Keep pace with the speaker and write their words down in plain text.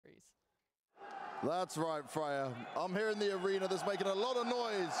That's right, Freya. I'm here in the arena that's making a lot of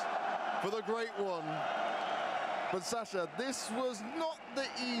noise for the great one. But Sasha, this was not the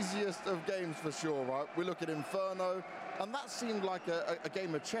easiest of games for sure, right? We look at Inferno, and that seemed like a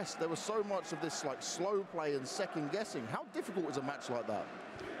game of chess. There was so much of this like slow play and second guessing. How difficult is a match like that?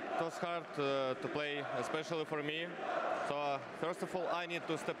 It was hard to play, especially for me. So first of all, I need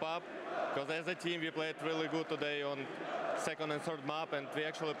to step up, because as a team we played really good today on second and third map, and we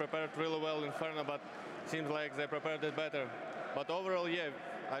actually prepared really well Inferno, but seems like they prepared it better. But overall, yeah,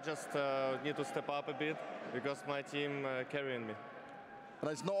 I just need to step up a bit, because my team carrying me. And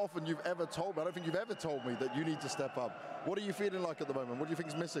it's not often you've ever told me, I don't think you've ever told me that you need to step up. What are you feeling like at the moment? What do you think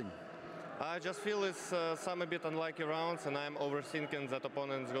is missing? I just feel it's some a bit unlucky rounds, and I'm overthinking that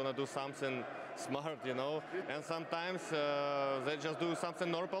opponent's gonna do something smart, you know. And sometimes they just do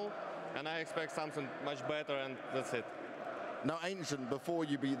something normal, and I expect something much better, and that's it. Now, Ancient, before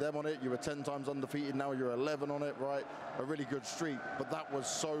you beat them on it, you were 10 times undefeated. Now you're 11 on it, right? A really good streak, but that was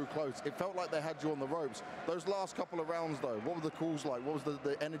so close. It felt like they had you on the ropes. Those last couple of rounds, though, what were the calls like? What was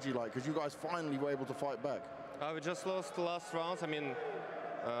the energy like? Because you guys finally were able to fight back. We just lost the last rounds. I mean,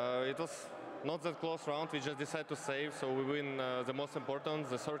 it was not that close round. We just decided to save, so we win the most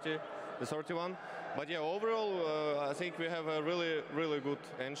important, the 31. But yeah, overall, I think we have a really, really good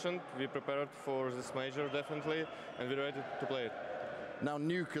Ancient. We prepared for this major, definitely, and we're ready to play it. Now,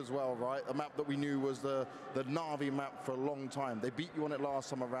 Nuke as well, right? A map that we knew was the Na'Vi map for a long time. They beat you on it last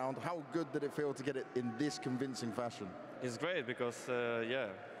time around. How good did it feel to get it in this convincing fashion? It's great because, yeah,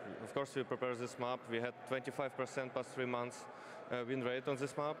 of course we prepared this map. We had 25% past 3 months win rate on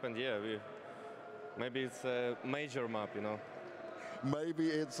this map, and yeah, maybe it's a major map, you know. Maybe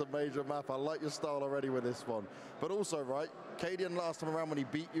it's a major map. I like your style already with this one. But also, right, Cadian last time around when he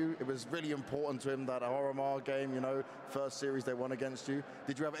beat you, it was really important to him, that RMR game, you know, first series they won against you.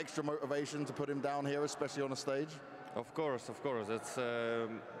 Did you have extra motivation to put him down here, especially on a stage? Of course, of course. It's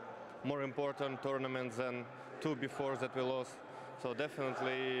more important tournament than 2 before that we lost. So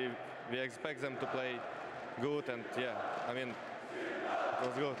definitely we expect them to play good, and yeah, I mean, it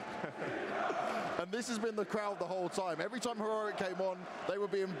was good. And this has been the crowd the whole time. Every time Heroic came on, they were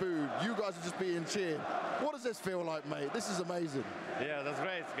being booed. You guys are just being cheered. What does this feel like, mate? This is amazing. Yeah, that's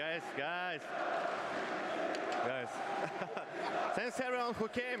great, guys. Thanks everyone who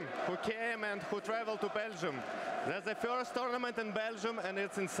came and who traveled to Belgium. That's the first tournament in Belgium, and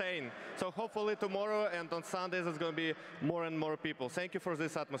it's insane. So hopefully tomorrow and on Sundays there's going to be more and more people. Thank you for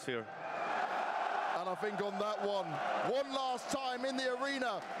this atmosphere. And I think on that one last time in the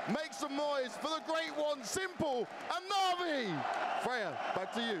arena, make some noise for the great one, s1mple and Na'Vi. Freya,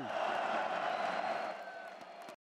 back to you.